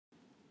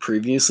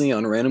Previously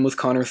on Random with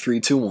Connor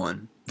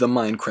 321, the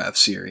Minecraft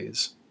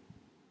series.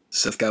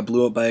 Seth got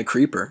blew up by a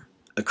creeper.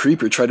 A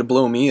creeper tried to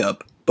blow me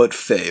up, but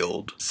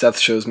failed. Seth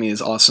shows me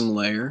his awesome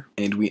lair,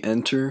 and we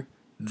enter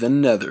the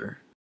Nether.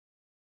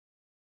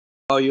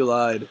 Oh, you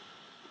lied.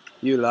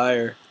 You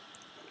liar.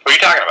 What are you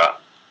talking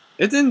about?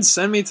 It didn't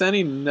send me to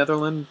any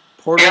Netherland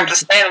portal. You have to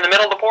stand in the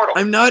middle of the portal.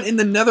 I'm not in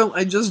the Nether.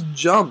 I just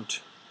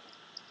jumped.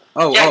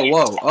 Oh, Yeah,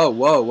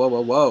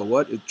 whoa.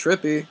 What?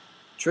 Trippy.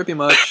 Trippy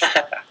much.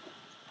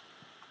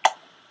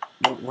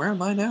 Where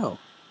am I now?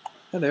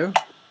 Hello.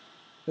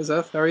 Hey,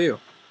 Seth. How are you?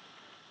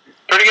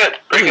 Pretty good.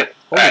 Pretty good.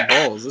 Holy Alright.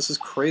 balls. This is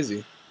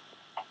crazy.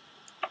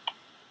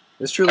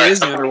 This truly is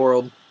the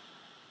underworld.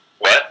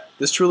 What?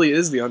 This truly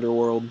is the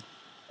underworld.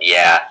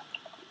 Yeah.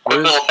 Quick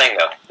Where's- little thing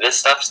though. This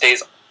stuff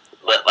stays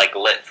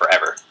lit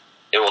forever.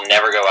 It will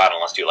never go out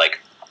unless you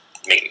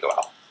make it go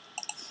out.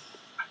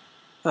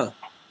 Huh.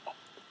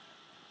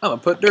 I'm gonna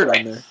put dirt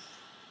on there.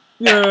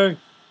 Yay!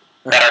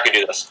 Nether can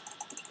do this.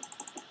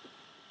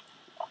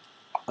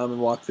 I'm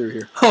gonna walk through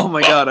here. Oh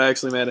my god, I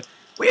actually made it.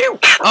 Whew!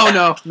 Oh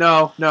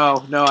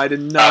no, I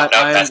did not.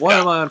 Why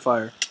am I on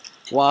fire?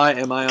 Why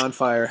am I on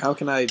fire? How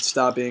can I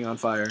stop being on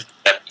fire?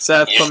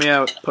 Seth, put me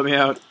out.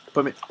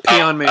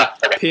 Pee on me.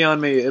 Okay. Pee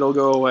on me. It'll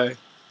go away.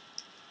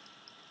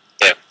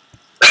 Yeah.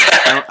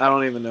 I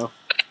don't even know.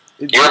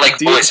 You're like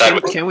fully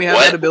sideways. Can we have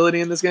What? that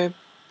ability in this game?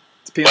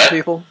 To pee on What?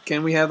 people?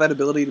 Can we have that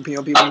ability to pee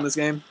on people in this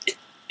game?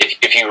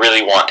 If you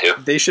really want to.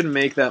 They should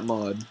make that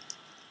mod.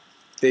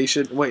 They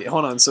should... Wait,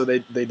 hold on. So they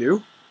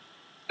do?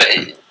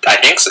 I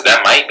think so.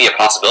 That might be a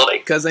possibility.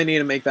 Because they need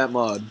to make that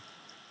mod.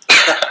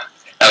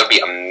 That would be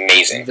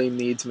amazing. They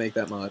need to make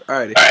that mod.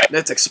 Alrighty. Alright.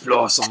 Let's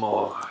explore some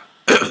more.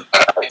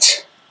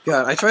 Alright.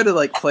 God, I tried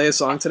to, play a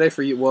song today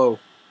for you. Whoa.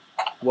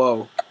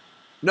 Whoa.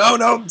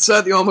 No,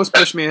 Seth, you almost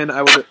pushed me in.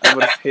 I would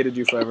have hated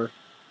you forever.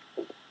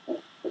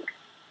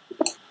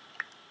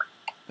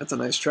 That's a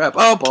nice trap.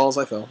 Oh, balls,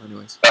 I fell.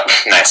 Anyways. Oh,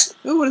 nice.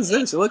 Oh, what is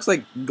this? It looks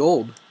like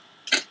gold.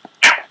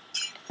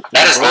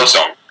 That is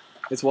glowstone.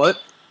 It's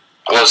what?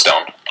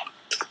 Glowstone.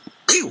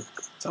 Ew.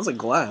 Sounds like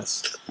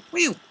glass.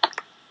 Ew.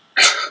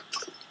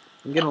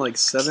 I'm getting like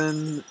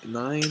 7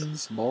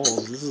 9s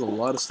balls. This is a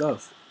lot of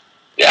stuff.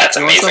 Yeah, it's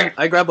You want amazing. some?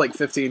 I grabbed like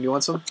 15. You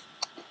want some?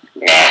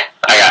 Nah,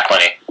 I got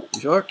plenty. You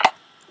sure?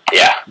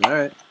 Yeah.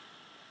 Alright.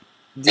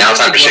 Do Now it's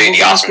time to show you the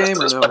levels awesomeness in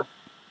of this this game or no?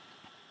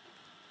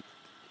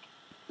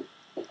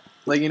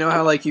 Like, you know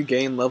how you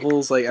gain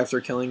levels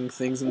after killing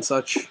things and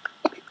such?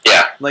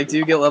 Yeah. Like, do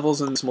you get levels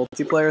in this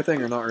multiplayer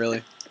thing or not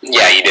really?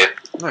 Yeah, you do.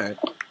 Alright.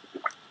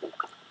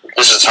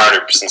 This is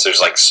harder since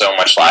there's so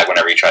much lag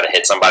whenever you try to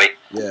hit somebody.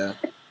 Yeah.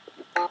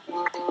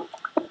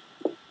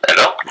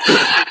 Hello?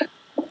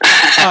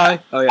 Hi.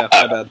 Oh yeah,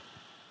 my bad.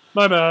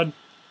 My bad.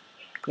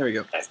 There we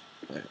go.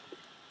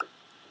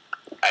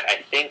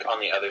 I think on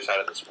the other side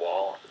of this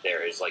wall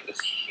there is this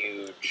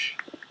huge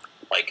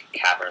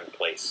cavern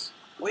place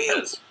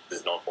that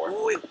is known for.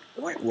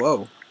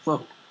 Whoa.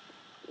 Whoa.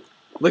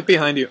 Look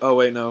behind you. Oh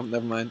wait, no,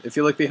 never mind. If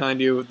you look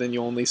behind you, then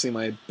you only see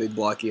my big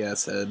blocky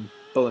ass head.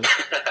 But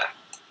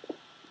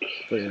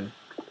yeah.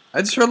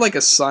 I just heard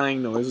a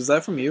sighing noise. Was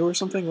that from you or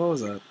something? What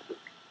was that?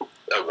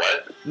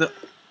 What? No.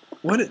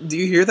 What? Do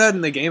you hear that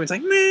in the game? It's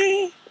like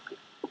meh.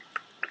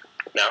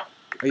 No.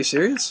 Are you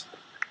serious?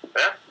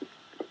 Yeah.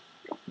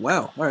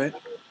 Wow. All right.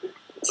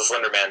 It's a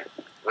Slender Man.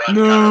 Run,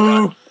 No.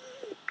 Connor, run.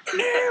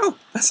 No.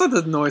 That's not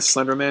the noise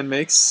Slenderman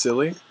makes.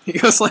 Silly. He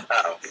goes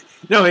Uh-oh.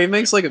 No, he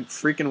makes a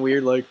freaking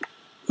weird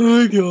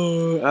oh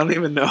god. I don't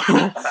even know.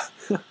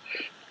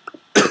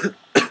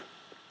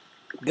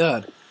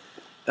 God.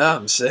 Oh,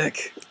 I'm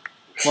sick.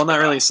 Well, not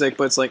really sick,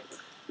 but it's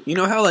you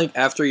know how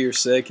after you're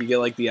sick, you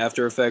get the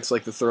after effects, the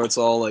throat's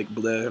all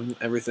bleh and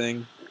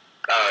everything.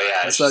 Oh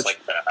yeah, it's Such- just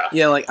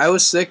Yeah, I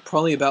was sick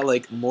probably about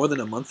more than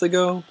a month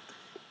ago,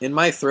 and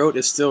my throat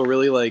is still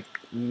really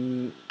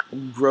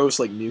gross,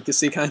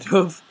 mucusy kind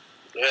of.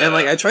 yeah. And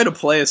I tried to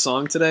play a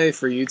song today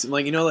for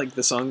YouTube, you know,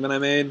 the song that I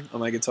made on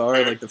my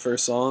guitar, the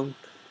first song.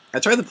 I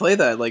tried to play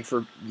that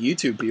for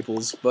YouTube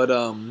people's, but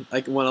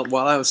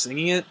while I was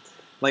singing it,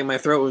 my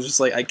throat was just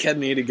I kept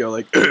needing to go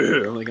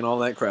and all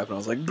that crap, and I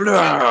was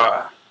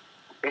blah.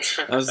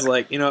 I was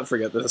you know what,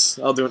 forget this.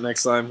 I'll do it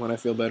next time when I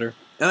feel better.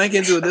 And I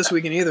can't do it this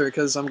weekend either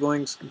because I'm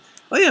going.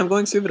 Oh yeah, I'm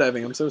going scuba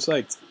diving. I'm so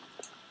psyched.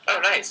 Oh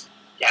nice.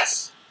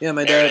 Yes. Yeah,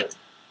 my There it dad. is.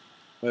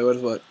 Wait,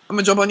 what? I'm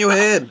gonna jump on your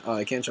head. Oh,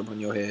 I can't jump on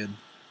your head.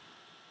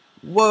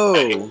 Whoa,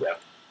 Yeah.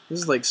 this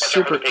is Watch out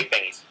super. for the pig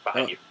thingies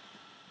behind you.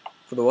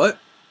 For the what?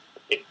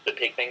 The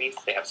pig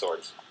thingies, they have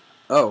swords.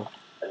 Oh,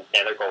 And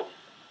they're golden.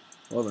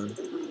 well then.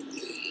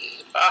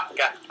 Ah,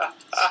 God.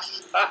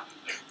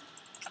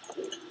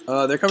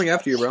 They're coming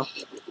after you, bro.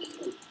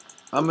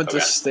 I'm gonna Okay.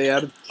 just stay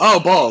out of. Oh,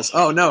 balls!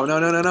 Oh no!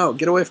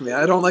 Get away from me!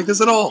 I don't like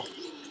this at all.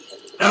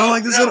 I don't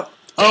like this at all.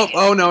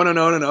 Oh no!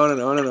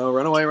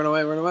 Run away!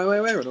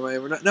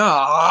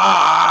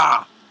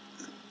 No!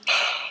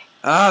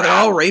 They're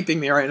all raping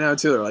me right now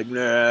too. They're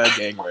nah,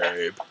 gang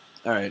rape.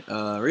 All right,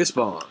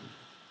 respawn.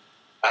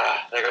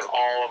 There goes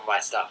all of my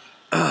stuff.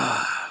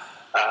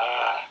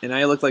 And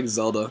I look like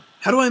Zelda.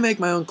 How do I make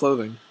my own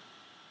clothing?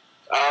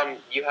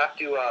 You have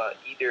to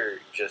either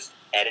just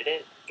edit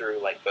it through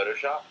like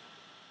Photoshop.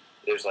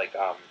 There's like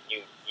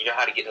you know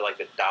how to get to like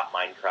the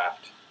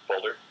 .minecraft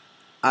folder.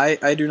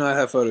 I do not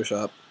have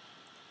Photoshop.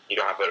 You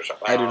don't have Photoshop.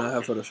 I do not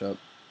have Photoshop.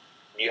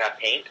 You have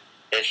Paint.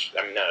 I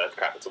mean, no, that's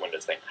crap. It's a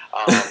Windows thing.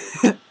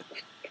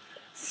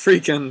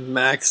 Freaking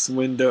Macs,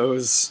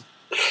 Windows.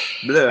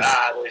 Blech.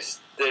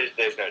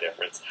 There's no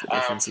difference.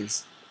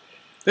 Differences.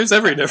 There's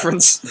every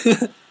difference.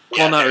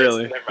 Well, not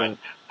really. But,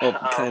 well,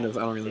 kind of.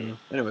 I don't really know.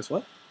 Anyways,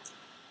 what?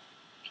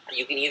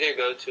 You can either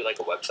go to like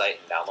a website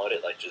and download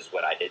it, like just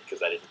what I did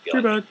because I didn't feel Too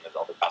like bad. making a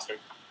Zelda costume.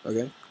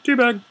 Okay. Too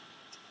bad.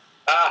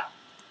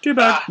 Too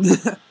bad.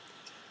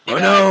 Oh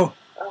no!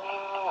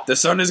 Ah. The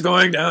sun is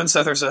going down,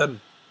 Sether said.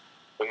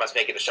 We must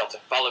make it a shelter.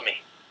 Follow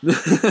me.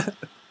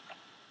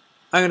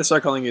 I'm gonna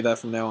start calling you that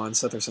from now on,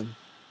 Setherson.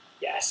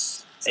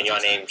 Yes. And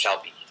your name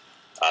shall be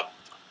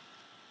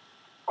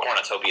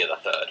Cornutopia the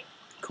Third.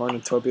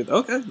 Cornutopia.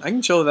 Okay, I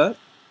can chill with that.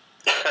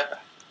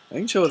 I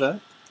can chill with that.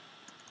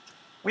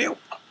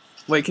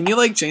 Wait, can you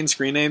like change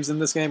screen names in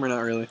this game or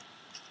not really?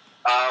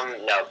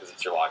 No, because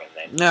it's your login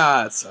name.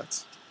 Nah, it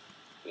sucks.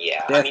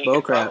 Yeah, Death I mean,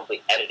 you could Bowcrap.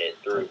 probably edit it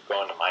through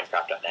going to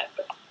Minecraft.net,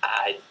 but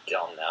I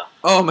don't know.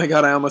 Oh my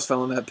god, I almost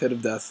fell in that pit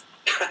of death.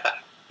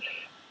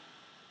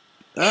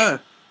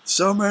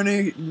 So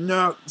many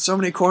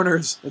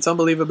corners. It's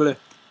unbelievable.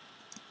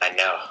 I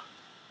know.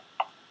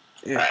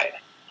 Yeah. Right.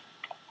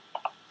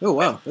 Oh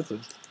wow, that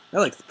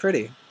looks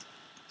pretty.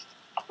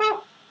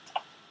 Woo.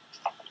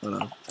 Hold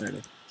on, there it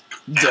is.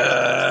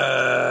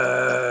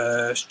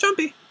 Dash,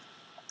 jumpy.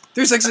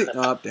 360.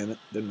 Oh, damn it,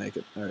 didn't make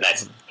it. All right.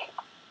 Nice.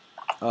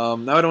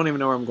 Now I don't even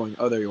know where I'm going.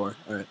 Oh, there you are.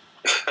 All right.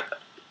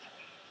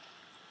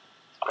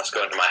 Let's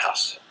go into my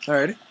house.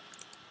 Alrighty.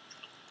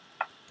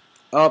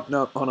 Oh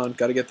no, hold on.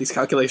 Got to get these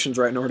calculations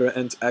right in order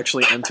to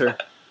actually enter.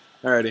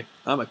 Alrighty.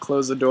 I'm gonna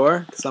close the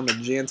door because I'm a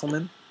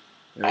gentleman.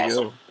 There we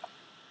go.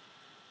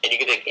 And you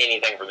can take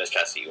anything from this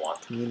chest that you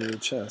want. Community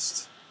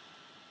chest.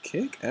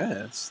 Kick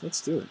ass.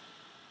 Let's do it.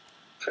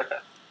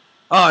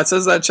 Oh, it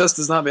says that chest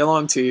does not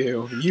belong to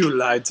you. You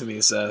lied to me,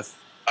 Seth.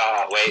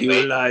 Wait,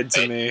 You lied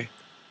to me.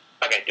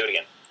 Okay, do it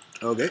again.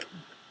 Okay.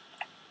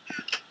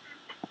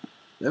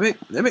 Let me.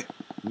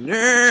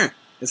 Nah.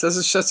 It says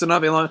this chest does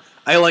not belong.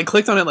 I like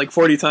clicked on it like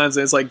 40 times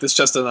and it's like this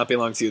chest does not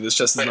belong to you. This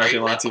chest does not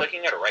belong to you. Are you left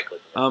clicking or right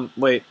clicking?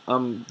 Wait.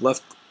 I'm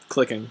left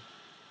clicking.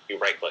 You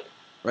right click.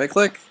 Right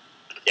click?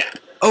 Yeah.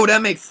 Oh,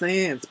 that makes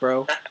sense,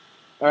 bro.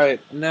 Alright,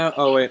 now.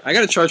 Oh, wait. I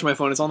gotta charge my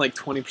phone. It's on like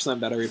 20%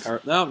 battery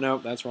power. No,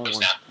 that's wrong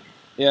one.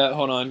 Yeah,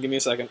 hold on. Give me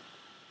a second.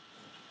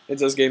 It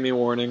just gave me a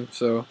warning,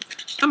 so.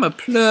 I'm gonna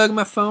plug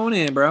my phone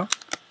in, bro.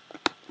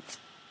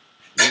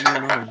 Leave me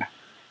alone.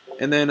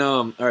 And then,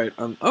 alright,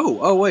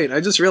 oh, wait, I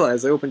just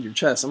realized I opened your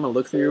chest. I'm gonna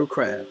look through your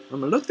crap.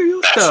 I'm gonna look through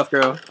your stuff,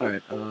 girl.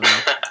 Alright,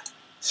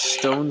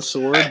 stone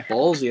sword,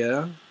 balls,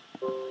 yeah.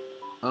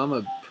 I'm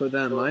gonna put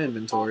that in my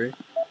inventory.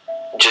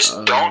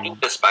 Just don't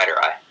eat the spider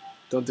eye.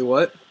 Don't do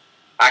what?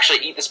 Actually,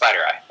 eat the spider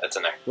eye. That's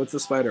in there. What's the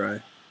spider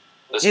eye?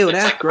 Ew,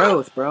 that's like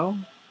growth, bro.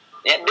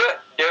 Yeah, do it.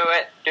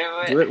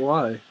 Do it,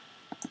 why?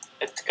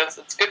 It's because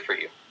it's good for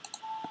you.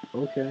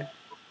 Okay.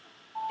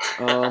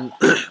 I'm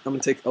gonna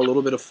take a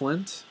little bit of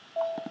flint.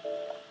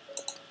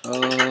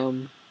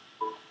 Let's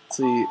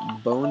see,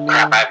 bone meal.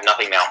 Crap, I have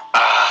nothing now.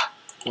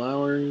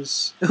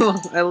 Flowers.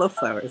 I love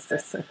flowers. They're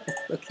so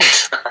okay.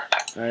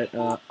 Alright,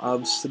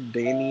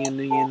 obsidian,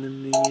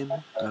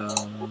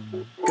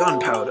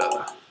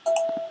 gunpowder.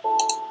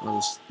 I'll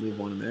just leave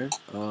one in there.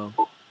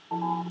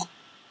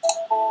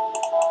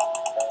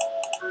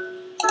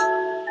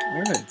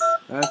 Alright,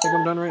 I think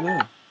I'm done right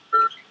now.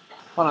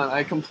 Hold on,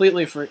 I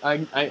completely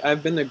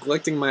I've been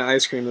neglecting my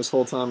ice cream this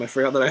whole time. I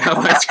forgot that I have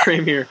ice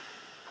cream here.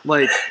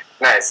 Like,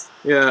 nice.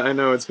 Yeah, I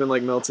know, it's been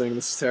like melting.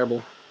 This is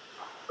terrible.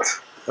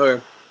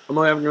 Okay, I'm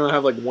only gonna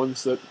have like one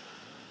sip.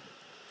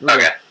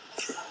 Okay.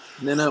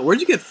 And then, where'd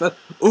you get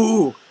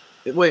Ooh!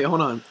 Wait,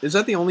 hold on. Is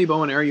that the only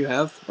bow and arrow you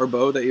have? Or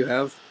bow that you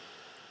have?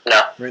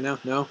 No. Right now?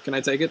 No? Can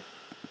I take it?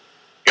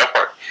 Go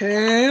for it.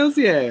 Hells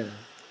yeah!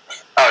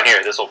 Oh, and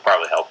here, this will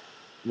probably help.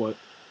 What?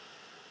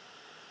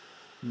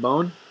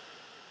 Bone?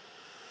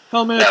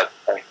 Helmet?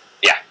 No.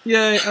 Yeah.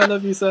 Yay, I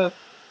love you, Seth.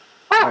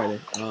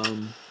 Alrighty,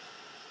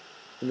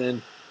 and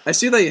then, I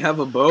see that you have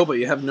a bow, but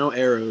you have no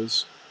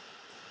arrows.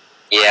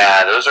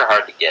 Yeah, those are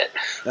hard to get.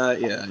 Yeah,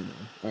 I know.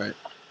 Alright.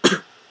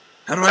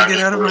 How do I get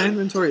out of my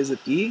inventory? Is it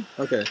E?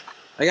 Okay.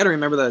 I gotta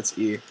remember that it's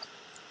E.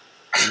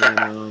 And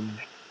then,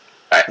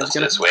 Alright, let's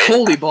go this way.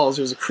 Holy balls,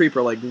 there's a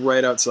creeper, like,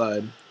 right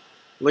outside.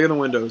 Look at the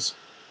windows.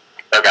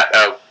 Oh god,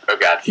 oh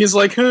god. He's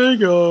like, hey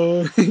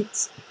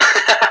guys.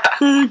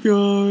 Hey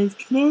guys,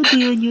 can I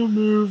be in your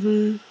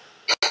movie?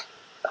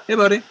 Hey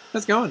buddy,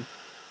 how's it going?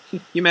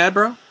 You mad,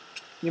 bro?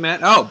 You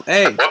mad? Oh,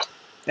 hey.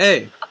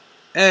 Hey.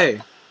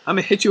 Hey. I'm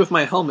gonna hit you with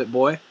my helmet,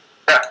 boy.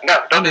 No, don't do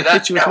that. I'm gonna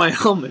hit you with my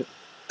helmet.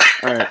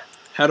 Alright.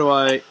 How do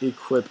I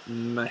equip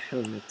my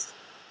helmet?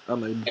 I'm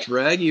gonna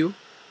drag you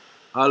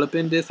all up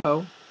in this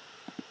hole.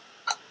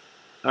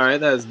 Alright,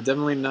 that is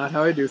definitely not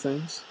how I do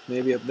things.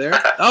 Maybe up there.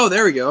 Oh,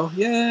 there we go.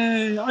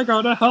 Yay! I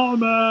got a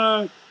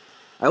helmet!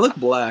 I look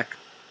black.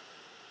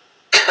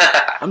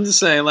 I'm just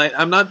saying, like,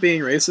 I'm not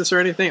being racist or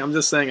anything. I'm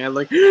just saying, I'm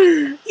like,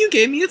 you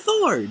gave me a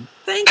thorn.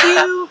 Thank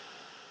you.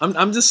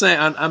 I'm just saying,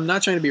 I'm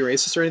not trying to be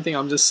racist or anything.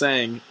 I'm just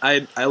saying,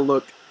 I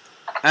look,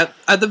 at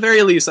the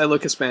very least, I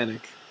look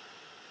Hispanic.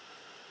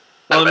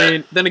 Well, I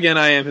mean, then again,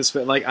 I am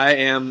Hispanic. Like, I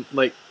am,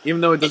 like,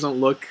 even though it doesn't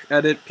look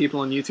at it, people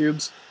on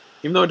YouTube's,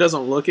 even though it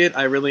doesn't look it,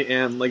 I really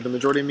am, like, the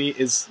majority of me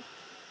is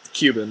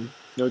Cuban.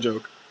 No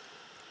joke.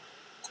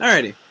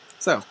 Alrighty,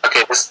 so.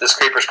 Okay, this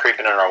creeper's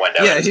creeping in our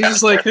window. Yeah, he's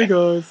just like, hey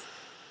guys,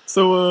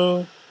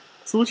 so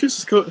what's your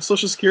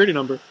social security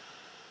number?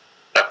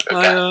 Okay.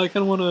 I kind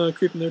of want to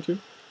creep in there too.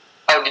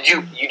 Oh,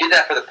 you did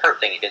that for the perp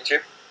thingy, didn't you?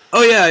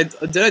 Oh yeah,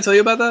 did I tell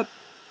you about that?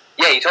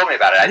 Yeah, you told me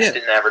about it. I just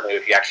didn't ever know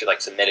if you actually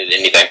like submitted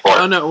anything for it.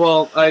 Oh no,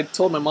 well, I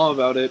told my mom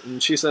about it,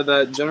 and she said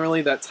that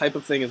generally that type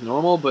of thing is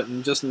normal, but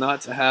just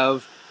not to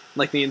have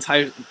like the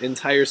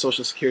entire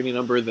social security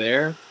number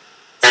there.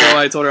 So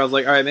I told her, I was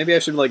like, all right, maybe I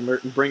should like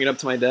bring it up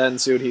to my dad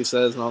and see what he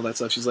says and all that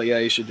stuff. She's like, yeah,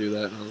 you should do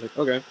that, and I was like,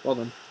 okay, well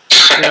then,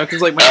 you know,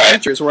 because like my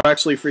teachers were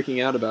actually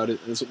freaking out about it.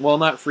 Well,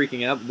 not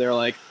freaking out, but they're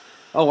like,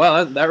 oh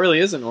wow, that really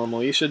isn't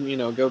normal. You should, you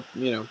know, go,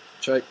 you know,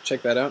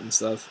 check that out and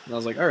stuff. And I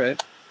was like, all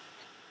right.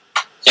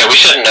 Yeah, we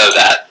shouldn't know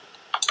that.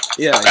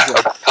 Yeah, exactly.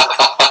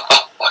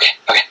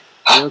 Okay.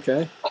 Are you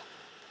okay?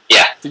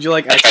 Yeah. Did you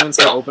like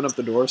accidentally open up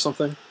the door or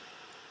something?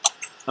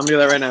 I'm gonna do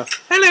that right now.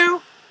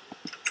 Hello.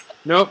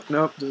 Nope.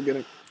 Just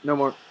kidding. No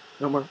more.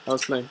 I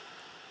was playing.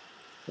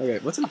 Okay,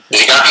 what's in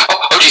here?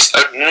 Oh jeez.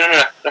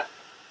 No.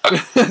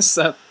 Okay.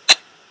 Seth,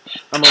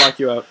 I'm gonna lock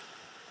you out.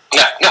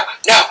 No.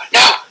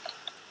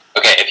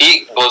 Okay, if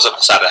he blows up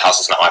the side of the house,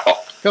 it's not my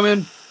fault. Come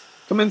in,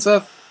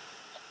 Seth.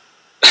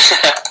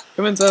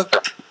 Come in, Seth.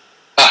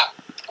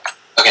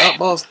 Okay. Oh,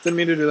 balls. Didn't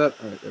mean to do that.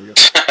 Alright, there we go.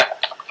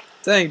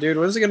 Dang, dude,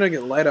 when is it gonna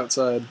get light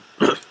outside?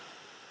 I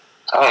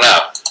don't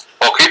know.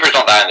 Well, creepers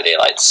don't die in the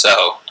daylight,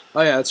 so...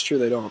 Oh yeah, that's true,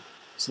 they don't.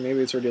 So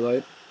maybe it's already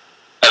light.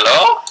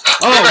 Hello?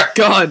 Oh,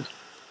 God!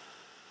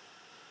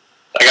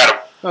 I got him.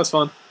 That was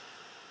fun.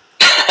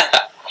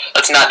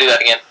 Let's not do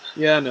that again.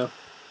 Yeah, no.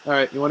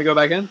 Alright, you wanna go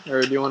back in?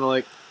 Or do you wanna,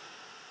 like...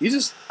 You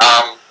just...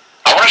 I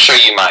wanna show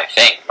you my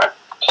thing, my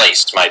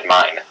place,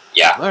 mine.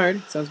 Yeah.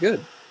 Alright, sounds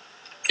good.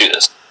 Do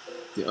this.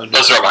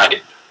 Those are behind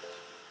you.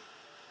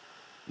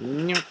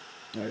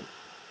 Alright.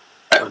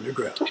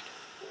 Underground.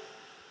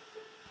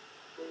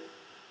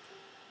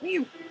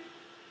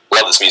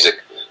 Love this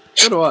music.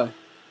 So do I.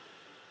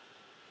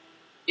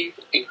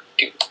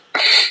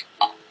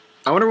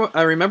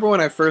 I remember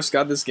when I first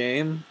got this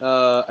game.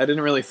 I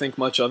didn't really think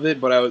much of it,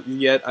 but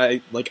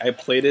I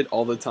played it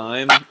all the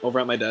time over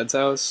at my dad's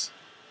house.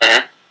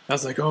 I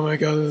was like, oh my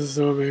god, this is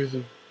so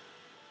amazing.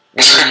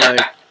 And then,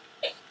 like,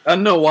 I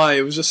don't know why,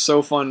 it was just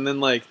so fun. And then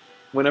like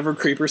whenever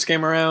creepers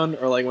came around,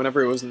 or like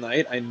whenever it was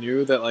night, I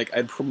knew that like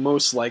I'd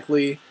most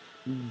likely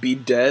be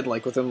dead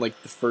like within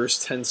like the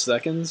first 10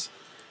 seconds.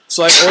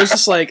 So I always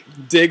just like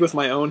dig with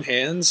my own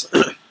hands.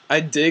 I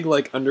dig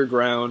like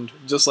underground,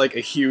 just like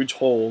a huge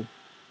hole.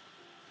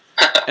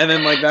 And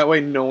then like that way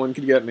no one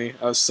could get me.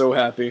 I was so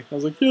happy. I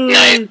was like,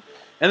 yay!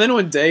 And then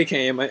when day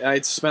came, I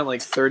spent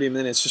like 30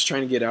 minutes just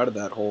trying to get out of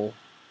that hole.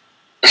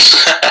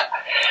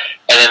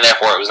 And then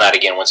therefore it was not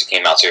again once it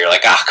came out, so you're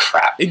like, ah,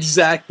 crap.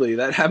 Exactly.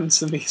 That happens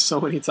to me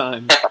so many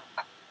times.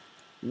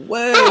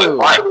 Whoa!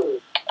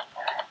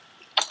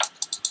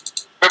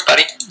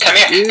 Buddy, come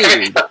here. Dude.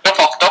 Come here. Don't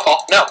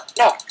fall. No.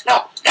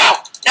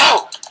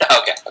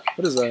 Okay.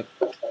 What is that?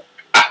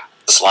 Ah,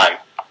 the slime.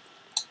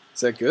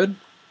 Is that good?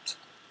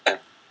 I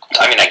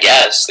mean, I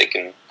guess they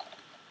can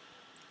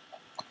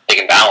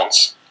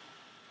balance.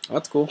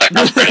 That's cool.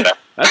 That's pretty there.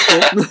 That's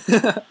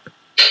cool.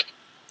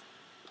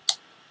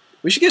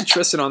 We should get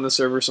Tristan on the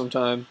server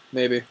sometime,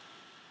 maybe.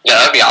 Yeah,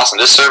 that'd be awesome.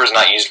 This server's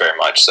not used very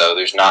much, so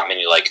there's not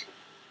many, like,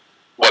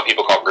 what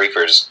people call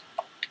griefers.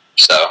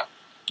 So.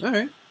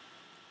 Alright.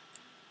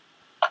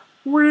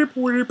 Whip,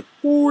 whip,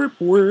 whip,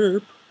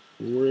 whip.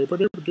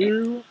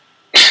 Whip-a-dip-a-doo.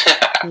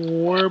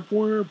 Whip,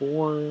 whip,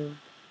 whip.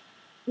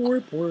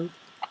 Whip, whip.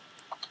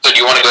 So do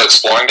you want to go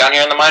exploring down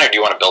here in the mine, or do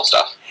you want to build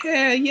stuff?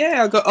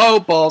 Yeah, I'll go. Oh,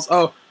 balls.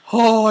 Oh,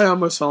 I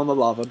almost fell in the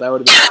lava. That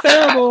would have been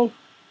terrible.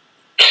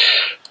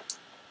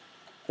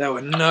 That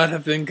would not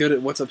have been good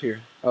at... What's up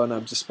here? Oh,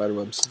 no, just spider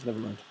webs. Never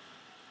mind.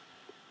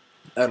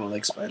 I don't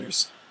like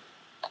spiders.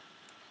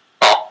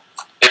 Well,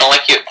 they don't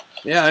like you.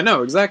 Yeah, I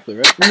know, exactly,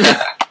 right?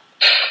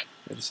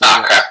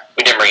 Ah, crap.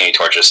 We didn't bring any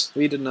torches.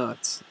 We did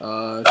not. Should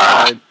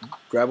I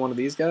grab one of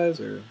these guys,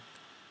 or...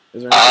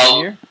 Is there anything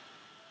in here?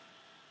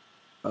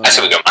 I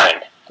said we go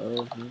mine.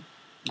 Oh,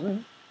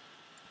 alright.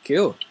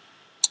 Cool.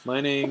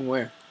 Mining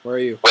where? Where are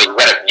you? Wait,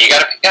 you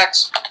got a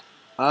pickaxe?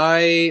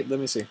 Let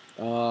me see.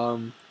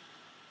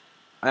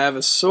 I have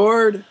a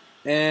sword,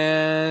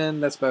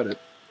 and that's about it.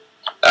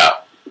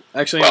 Oh.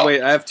 Actually, well.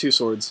 wait, I have 2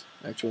 swords,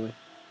 actually.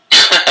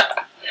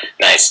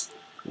 Nice.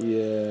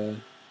 Yeah.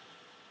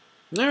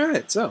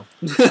 Alright, so.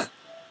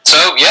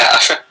 So, yeah.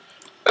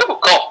 Ooh,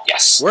 cool.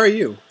 Yes. Where are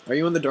you? Are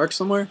you in the dark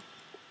somewhere?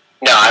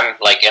 No, I'm,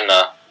 like, in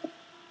the...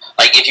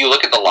 Like, if you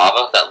look at the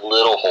lava, that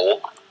little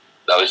hole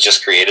that was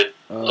just created,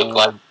 looked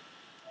like...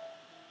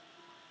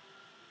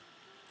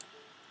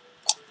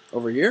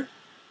 Over here?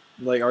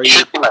 Like, are You you?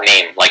 should see my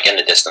name, like, in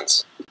the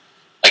distance.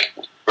 Like,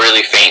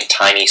 really faint,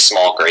 tiny,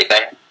 small gray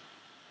thing.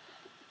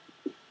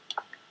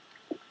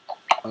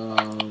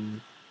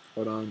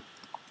 Hold on.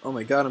 Oh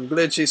my god, I'm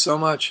glitchy so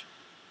much.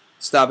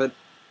 Stop it.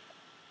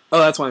 Oh,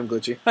 that's why I'm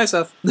glitchy. Hi,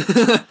 Seth.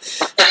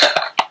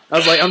 I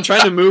was like, I'm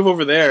trying to move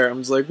over there. I'm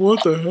just like,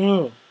 what the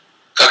hell?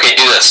 Okay,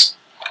 do this.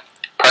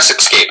 Press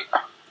escape.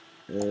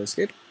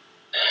 Escape.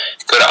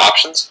 Go to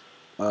options.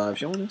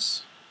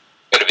 Viewiness.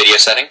 Go to video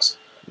settings.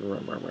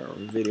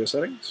 Video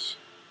settings.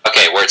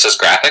 Okay, where it says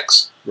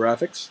graphics.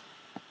 Graphics.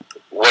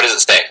 What does it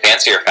say?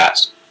 Fancy or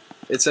fast?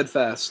 It said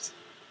fast.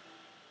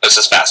 This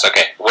is fast.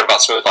 Okay. What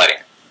about smooth lighting?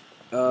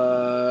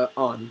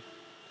 On.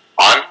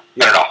 On?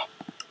 Yeah. Turn it off.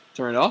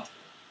 Turn it off?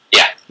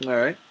 Yeah.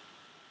 Alright.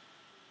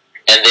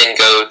 And then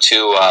go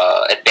to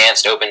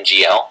Advanced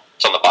OpenGL.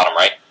 It's on the bottom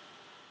right.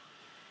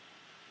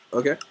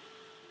 Okay.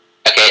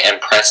 Okay, and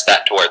press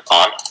that to where it's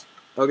on.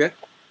 Okay.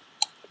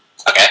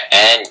 Okay,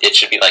 and it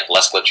should be like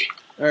less glitchy.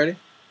 Alrighty.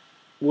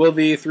 Will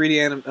the 3D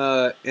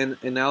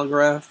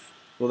analgraph,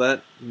 will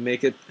that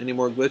make it any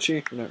more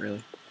glitchy? Or not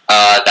really.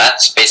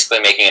 That's basically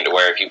making it to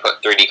where if you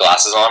put 3D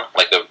glasses on,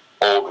 like the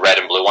old red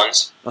and blue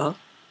ones,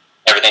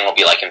 everything will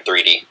be like in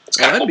 3D. It's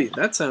kind of cool.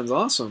 That sounds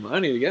awesome. I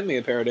need to get me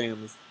a pair of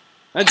dams.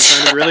 I just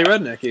sounded really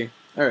rednecky.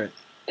 Alright.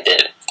 It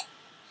did.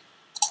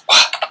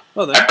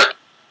 Well then.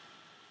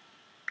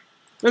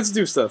 Let's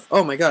do stuff.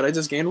 Oh my god, I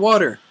just gained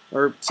water.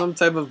 Or some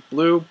type of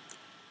blue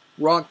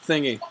rock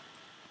thingy.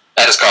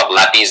 That is called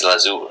Lapis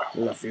Lazuli.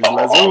 Lapis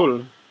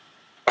Lazuli.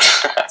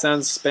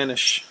 Sounds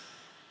Spanish.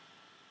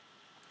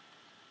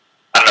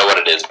 I don't know what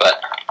it is,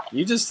 but...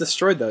 You just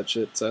destroyed that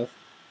shit, Seth.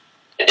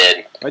 It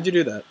did. Why'd you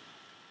do that?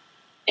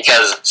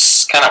 Because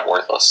it's kind of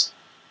worthless.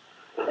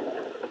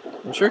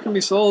 I'm sure it can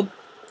be sold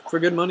for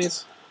good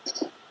monies.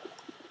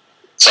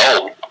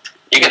 Sold?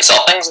 You can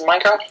sell things in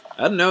Minecraft?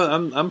 I don't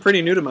know. I'm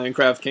pretty new to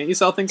Minecraft. Can't you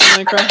sell things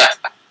in Minecraft?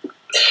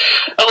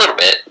 A little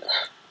bit.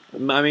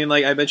 I mean,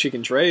 like, I bet you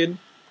can trade.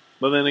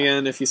 But then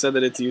again, if you said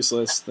that it's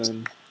useless,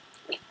 then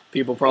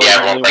people probably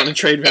don't really want to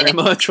trade very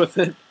much with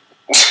it.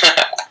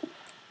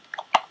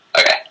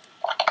 Okay.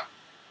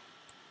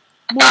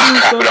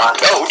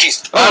 Oh,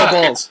 jeez. Oh,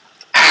 balls.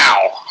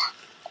 Ow.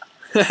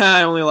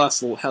 I only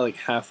lost like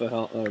half a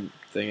health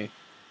thingy.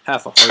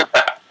 Half a heart.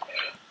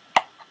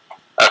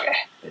 Okay.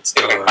 It's see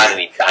if we can find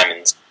any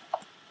diamonds.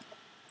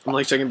 I'm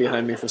like checking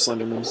behind me for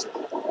Slenderman.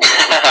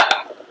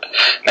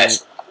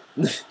 Nice.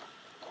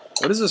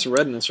 What is this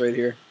redness right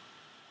here?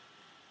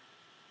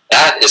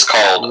 That is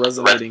called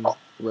resonating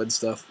red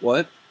stuff.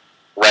 What?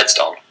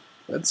 Redstone.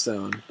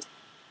 Redstone.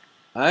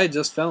 I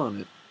just fell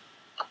on it.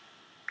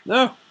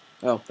 No.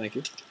 Oh, thank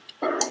you.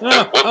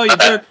 Oh, you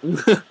jerk. I'm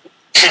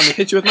gonna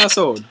hit you with my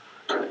sword.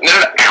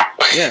 No.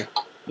 Yeah.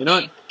 You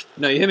know what?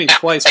 No, you hit me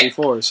twice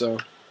before, so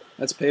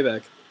that's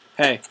payback.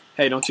 Hey,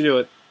 don't you do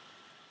it.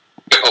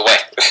 Go away.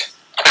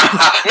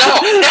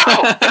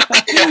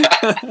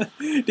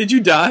 No. Did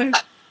you die?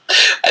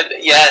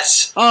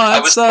 Yes. Oh,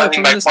 that sucks.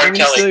 I'm gonna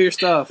steal your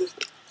stuff.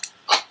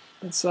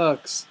 That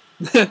sucks.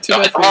 Too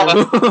bad for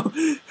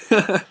you.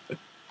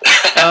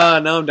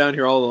 Now I'm down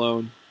here all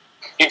alone.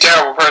 You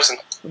terrible person.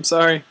 I'm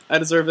sorry. I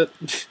deserve it.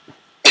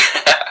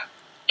 Alright,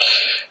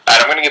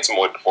 I'm gonna get some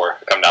wood before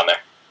I come down there.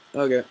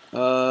 Okay.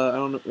 I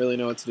don't really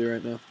know what to do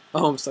right now.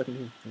 Oh, I'm stuck in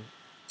here.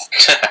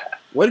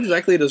 What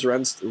exactly does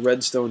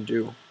redstone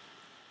do?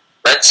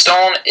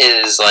 Redstone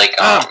is like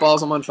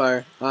balls! I'm on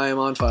fire. I am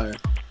on fire.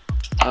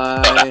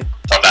 I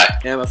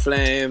am a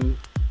flame.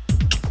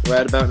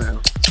 Right about now.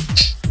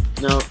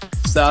 No,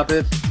 stop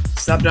it.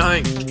 Stop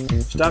dying.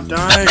 Stop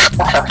dying.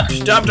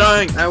 Stop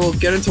dying. I will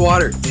get into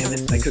water. Damn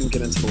it, I couldn't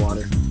get into the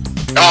water.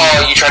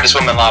 Oh, you tried to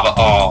swim in lava.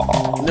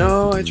 Oh.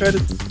 No, I tried to...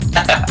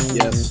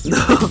 Yes.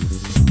 No.